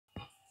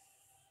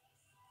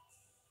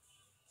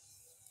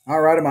All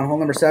right, I'm on hole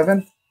number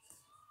 7.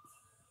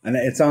 And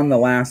it's on the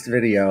last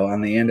video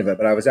on the end of it,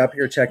 but I was up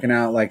here checking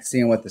out, like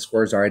seeing what the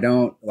scores are. I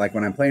don't like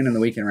when I'm playing in the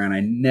weekend round,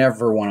 I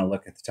never want to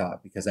look at the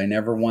top because I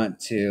never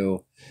want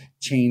to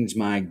change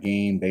my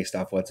game based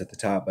off what's at the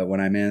top. But when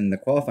I'm in the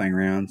qualifying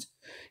rounds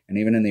and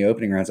even in the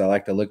opening rounds, I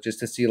like to look just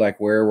to see like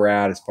where we're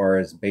at as far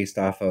as based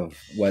off of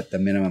what the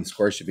minimum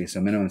score should be. So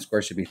minimum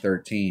score should be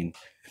 13.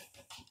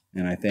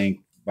 And I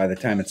think by the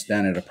time it's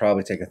done, it'll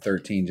probably take a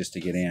 13 just to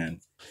get in.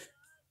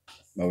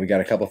 But we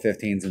got a couple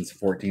 15s and some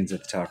 14s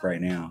at the top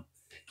right now.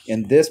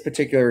 In this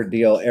particular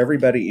deal,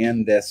 everybody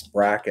in this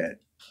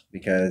bracket,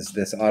 because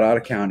this odd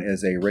account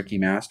is a Ricky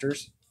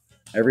Masters,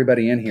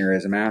 everybody in here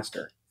is a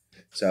master.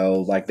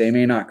 So like they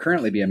may not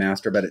currently be a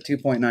master, but at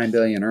 2.9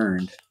 billion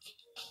earned,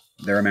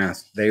 they're a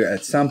master. They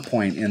at some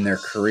point in their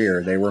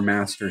career they were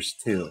masters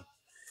too.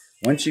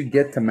 Once you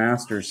get to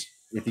masters,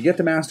 if you get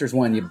to masters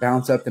 1, you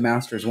bounce up to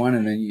masters 1,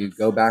 and then you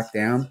go back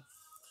down.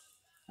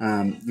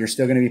 You're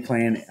still going to be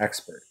playing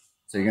expert.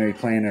 So you're going to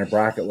be playing in a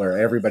bracket where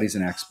everybody's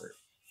an expert.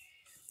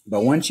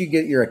 But once you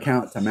get your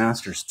account to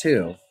Masters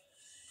 2,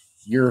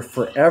 you're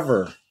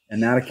forever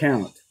in that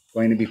account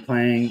going to be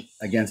playing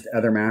against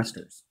other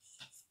Masters.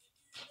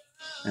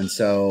 And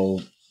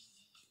so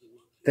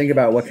think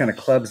about what kind of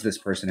clubs this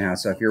person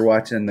has. So if you're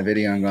watching the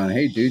video and going,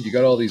 hey, dude, you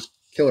got all these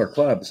killer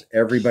clubs.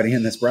 Everybody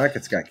in this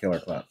bracket's got killer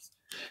clubs.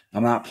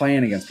 I'm not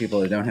playing against people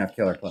that don't have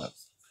killer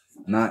clubs.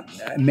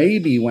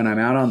 Maybe when I'm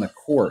out on the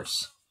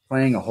course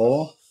playing a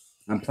hole,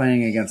 I'm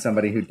playing against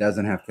somebody who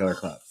doesn't have killer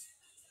clubs.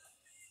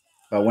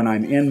 But when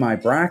I'm in my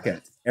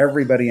bracket,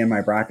 everybody in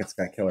my bracket's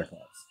got killer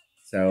clubs.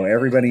 So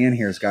everybody in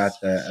here's got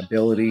the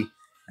ability,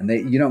 and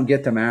you don't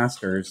get to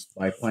Masters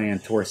by playing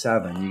Tour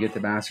 7. You get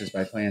to Masters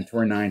by playing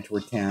Tour 9, Tour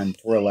 10,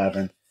 Tour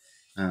 11.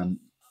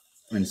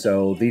 And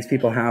so these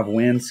people have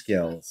win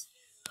skills.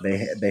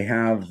 They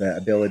have the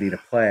ability to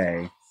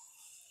play.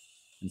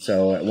 And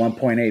so at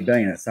 1.8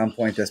 billion, at some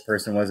point, this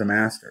person was a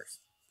Masters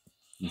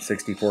in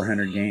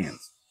 6,400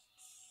 games.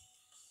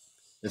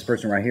 This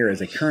person right here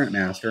is a current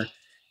master,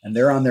 and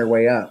they're on their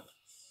way up.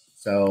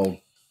 So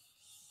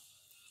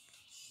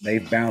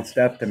they've bounced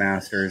up to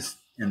Masters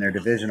in their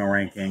divisional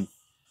ranking,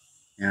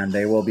 and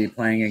they will be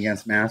playing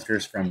against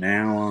Masters from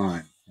now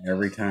on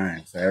every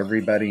time. So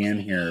everybody in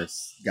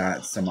here's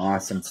got some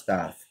awesome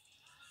stuff.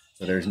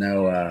 So there's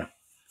no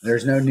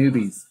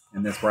newbies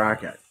in this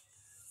bracket.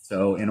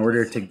 So in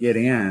order to get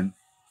in,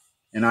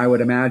 and I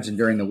would imagine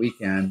during the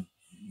weekend,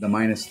 the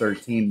minus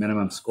 13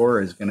 minimum score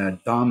is going to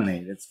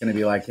dominate. It's going to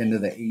be like into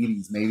the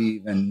 80s, maybe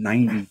even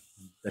 90.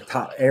 The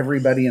top,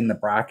 everybody in the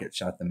bracket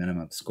shot the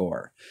minimum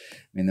score.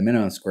 I mean, the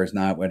minimum score is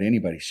not what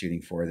anybody's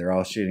shooting for. They're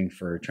all shooting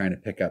for trying to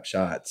pick up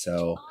shots.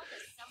 So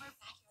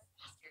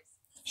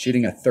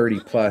shooting a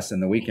 30 plus in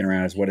the weekend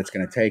round is what it's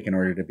going to take in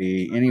order to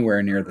be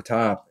anywhere near the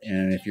top.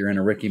 And if you're in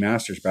a Ricky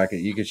Masters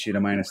bracket, you could shoot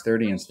a minus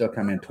 30 and still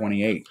come in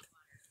 28.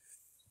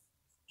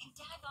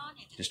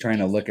 Just trying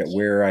to look at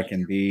where I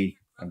can be.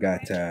 I've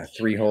got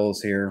 3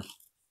 holes here,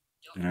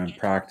 and I'm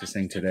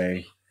practicing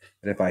today.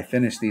 But if I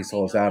finish these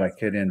holes out, I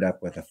could end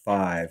up with a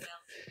 5,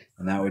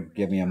 and that would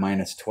give me a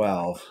minus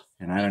 12,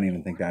 and I don't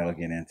even think that'll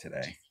get in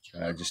today.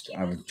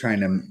 I'm trying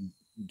to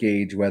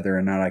gauge whether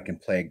or not I can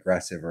play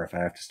aggressive or if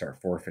I have to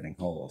start forfeiting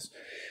holes.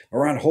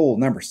 We're on hole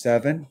number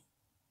 7,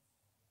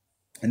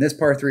 and this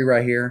par 3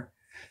 right here.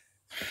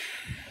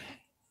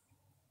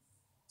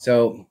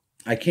 So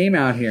I came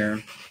out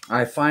here.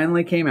 I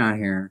finally came out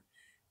here.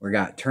 We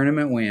got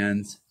tournament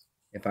winds.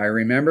 If I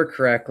remember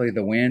correctly,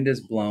 the wind is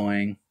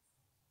blowing.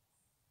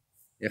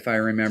 If I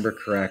remember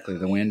correctly,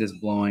 the wind is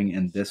blowing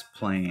in this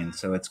plane.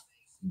 So it's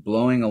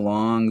blowing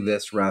along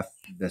this rough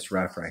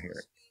right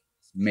here.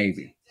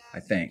 Maybe,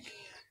 I think.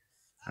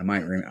 I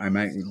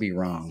might be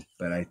wrong,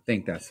 but I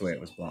think that's the way it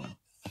was blowing.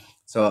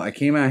 So I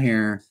came out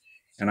here,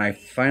 and I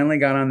finally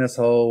got on this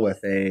hole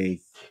with a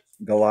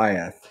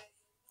Goliath.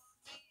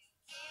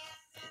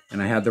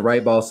 And I had the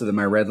right ball so that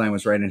my red line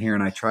was right in here,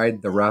 and I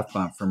tried the rough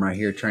bump from right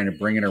here, trying to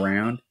bring it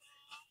around.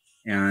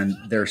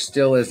 And there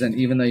still isn't,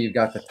 even though you've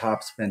got the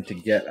top spin to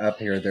get up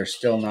here, there's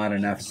still not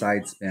enough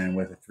side spin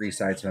with a 3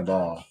 side spin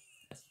ball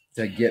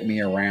to get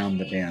me around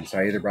the bend. So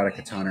I either brought a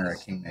katana or a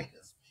kingmaker.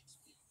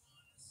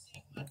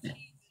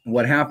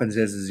 What happens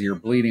is you're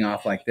bleeding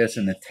off like this,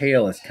 and the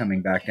tail is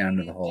coming back down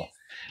to the hole.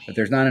 But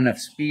there's not enough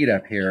speed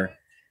up here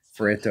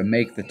for it to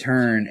make the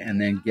turn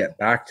and then get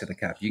back to the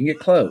cup. You can get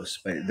close,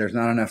 but there's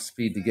not enough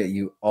speed to get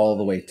you all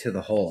the way to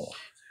the hole.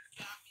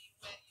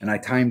 And I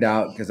timed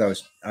out because I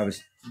was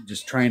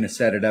just trying to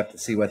set it up to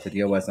see what the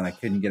deal was, and I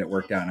couldn't get it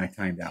worked out, and I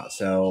timed out.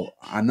 So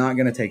I'm not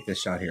going to take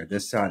this shot here.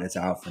 This shot is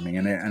out for me.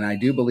 And I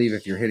do believe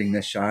if you're hitting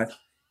this shot,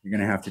 you're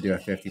going to have to do a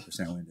 50%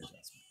 wind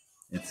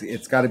adjustment.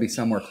 It's got to be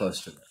somewhere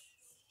close to there.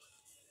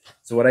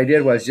 So what I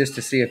did was, just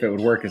to see if it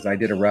would work, is I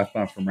did a rough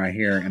bump from right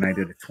here, and I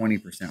did a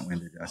 20%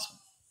 wind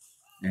adjustment.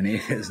 And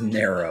it is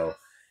narrow.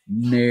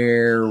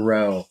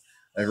 Narrow.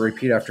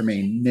 Repeat after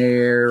me.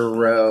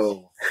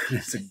 Narrow.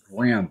 It's a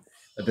grim.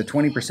 But the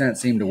 20%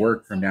 seemed to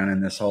work from down in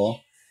this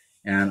hole.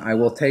 And I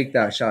will take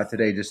that shot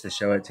today just to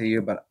show it to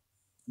you. But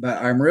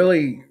I'm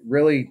really,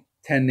 really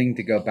tending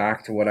to go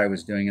back to what I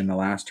was doing in the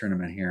last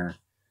tournament here,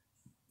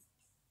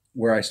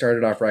 where I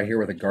started off right here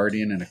with a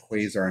Guardian and a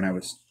Quasar, and I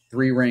was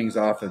 3 rings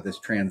off of this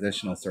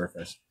transitional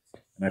surface.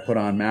 And I put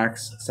on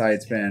max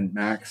side spin,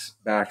 max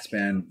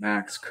backspin,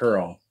 max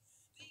curl,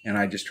 and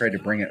I just tried to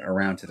bring it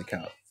around to the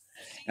cup.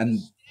 And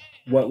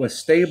what was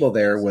stable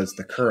there was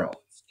the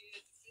curl.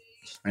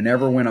 I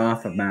never went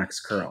off of max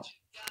curl.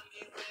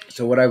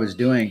 So what I was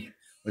doing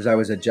was I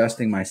was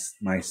adjusting my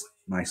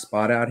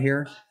spot out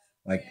here,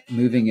 like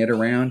moving it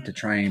around to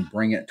try and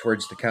bring it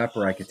towards the cup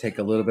where I could take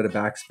a little bit of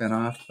backspin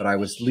off. But I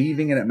was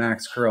leaving it at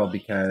max curl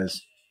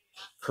because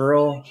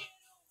curl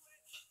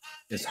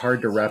is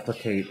hard to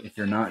replicate if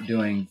you're not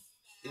doing,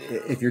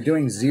 if you're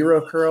doing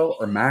 0 curl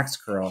or max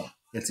curl,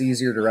 it's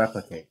easier to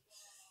replicate.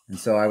 And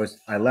so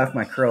I left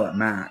my curl at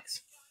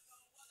max,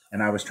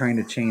 and I was trying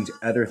to change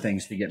other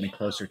things to get me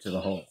closer to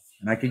the hole.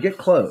 And I could get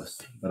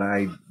close, but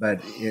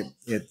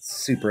it's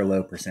super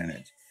low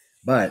percentage.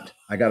 But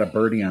I got a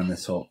birdie on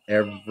this hole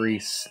every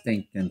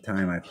stinking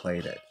time I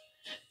played it.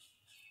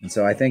 And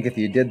so I think if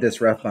you did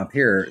this rough bump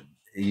here,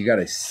 you got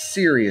a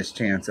serious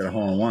chance at a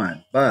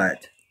hole-in-one.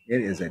 But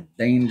it is a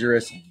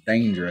dangerous,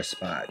 dangerous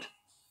spot.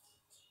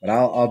 But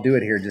I'll do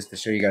it here just to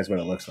show you guys what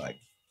it looks like.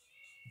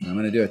 I'm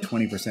going to do a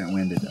 20%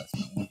 wind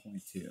adjustment,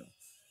 1.2.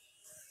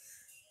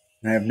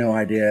 I have no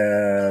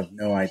idea. I'm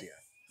going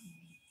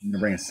to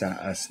bring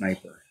a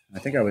sniper. I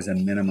think I was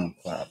in minimum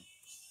club.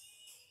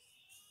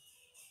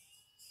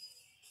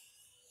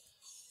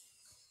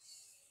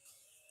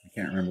 I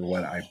can't remember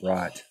what I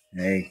brought.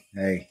 Hey.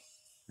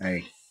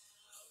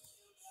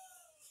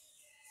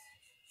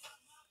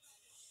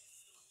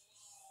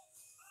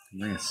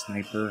 Bring a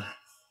sniper.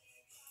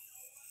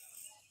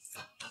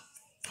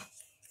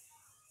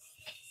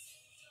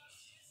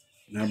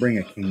 And I'll bring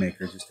a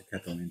Kingmaker just to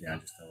cut the wind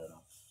down just a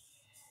little.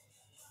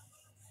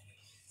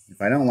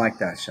 If I don't like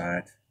that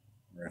shot,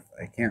 or if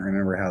I can't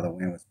remember how the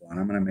wind was blowing,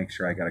 I'm going to make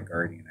sure I got a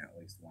Guardian at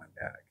least one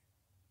bag.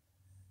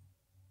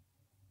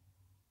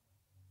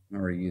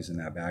 I'm already using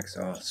that bag,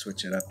 so I'll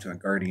switch it up to a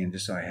Guardian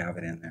just so I have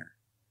it in there.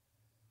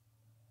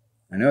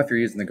 I know if you're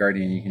using the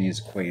Guardian, you can use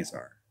a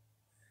Quasar.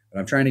 But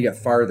I'm trying to get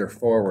farther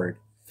forward.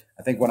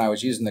 I think when I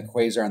was using the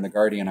Quasar and the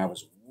Guardian, I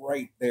was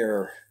right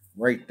there.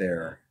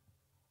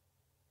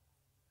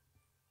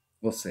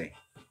 We'll see.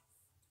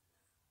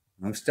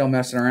 I'm still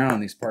messing around on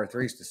these par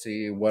 3s to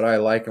see what I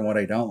like and what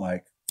I don't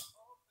like.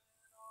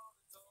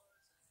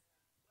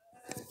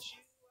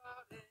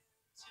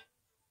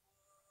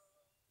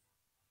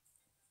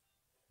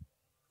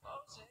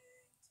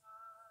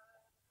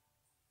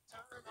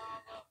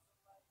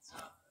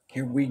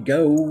 Here we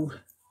go.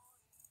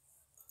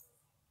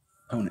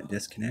 Opponent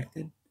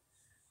disconnected.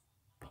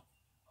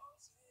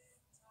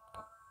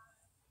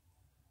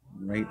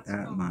 Right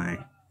at my,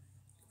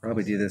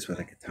 probably do this with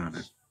a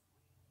katana.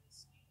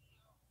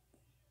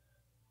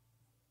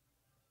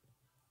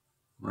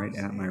 Right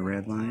at my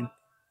red line.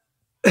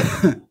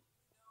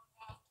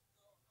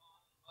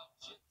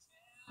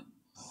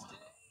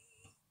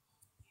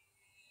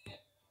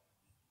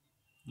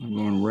 I'm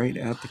going right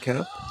at the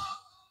cup.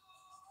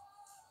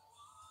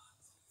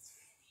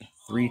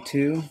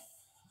 3.2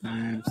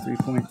 times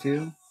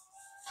 3.2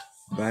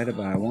 divided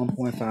by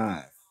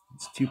 1.5.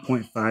 It's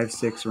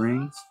 2.56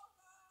 rings.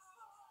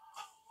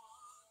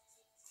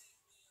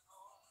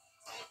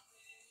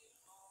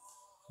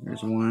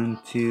 There's 1,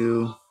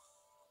 2,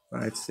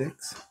 5,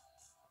 6.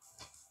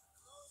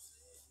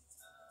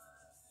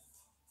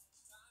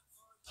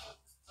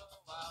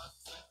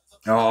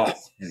 Oh,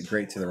 hit it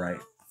great to the right.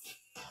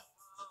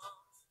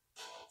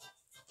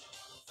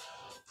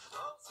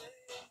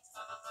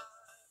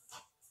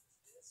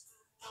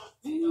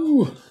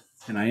 Ooh,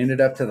 and I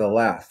ended up to the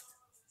left.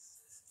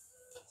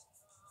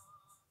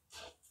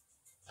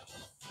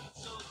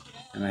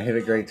 And I hit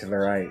it great to the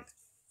right.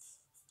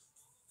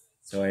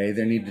 So I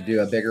either need to do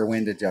a bigger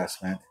wind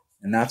adjustment,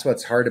 and that's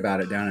what's hard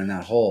about it down in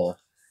that hole,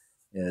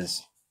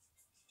 is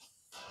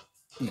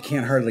you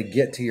can't hardly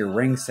get to your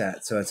ring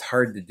set, so it's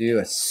hard to do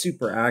a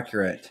super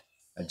accurate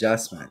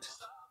adjustment.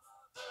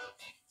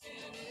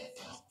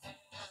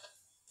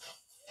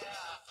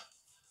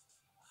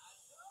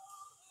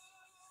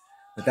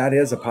 But that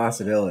is a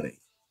possibility.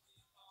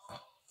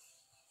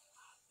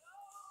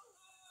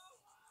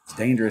 It's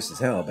dangerous as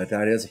hell, but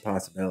that is a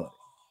possibility.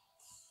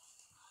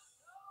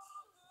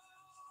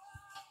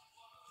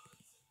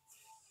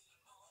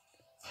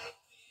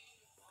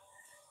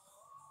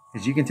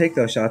 Because you can take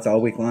those shots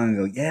all week long and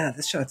go, yeah,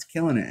 this shot's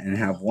killing it, and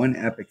have one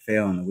epic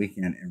fail on the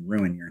weekend and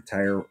ruin your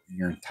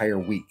entire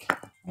week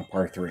on a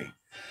par 3.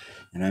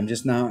 And I'm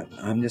just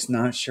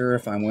not sure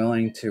if I'm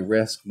willing to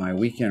risk my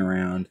weekend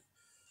round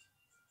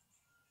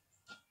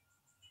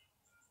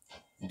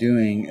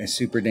doing a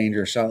super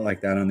dangerous shot like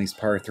that on these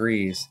par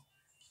 3s.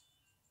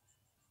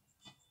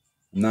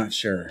 I'm not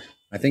sure.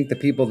 I think the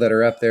people that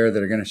are up there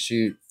that are going to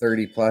shoot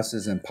 30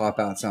 pluses and pop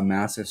out some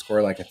massive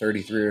score like a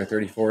 33 or a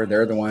 34,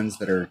 they're the ones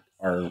that are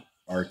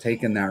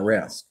taking that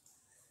risk.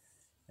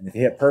 And if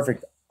you hit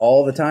perfect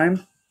all the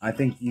time, I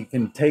think you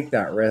can take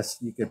that risk.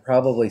 You could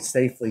probably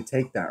safely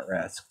take that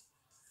risk.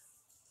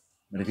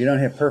 But if you don't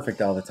hit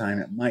perfect all the time,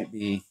 it might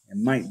be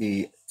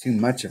too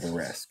much of a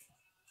risk.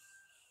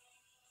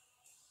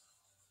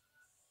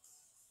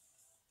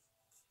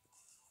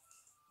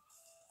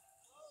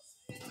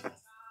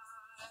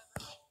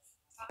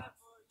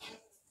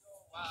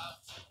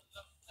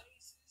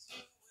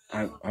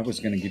 I was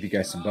going to give you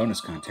guys some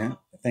bonus content.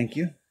 Thank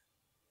you.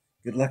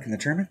 Good luck in the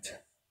tournament.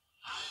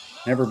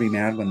 Never be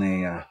mad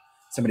when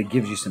somebody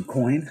gives you some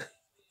coin.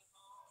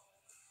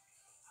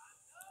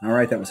 All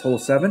right, that was hole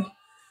 7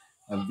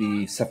 of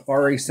the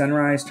Safari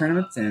Sunrise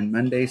tournament and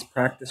Monday's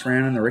practice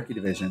round in the rookie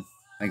division.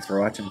 Thanks for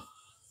watching.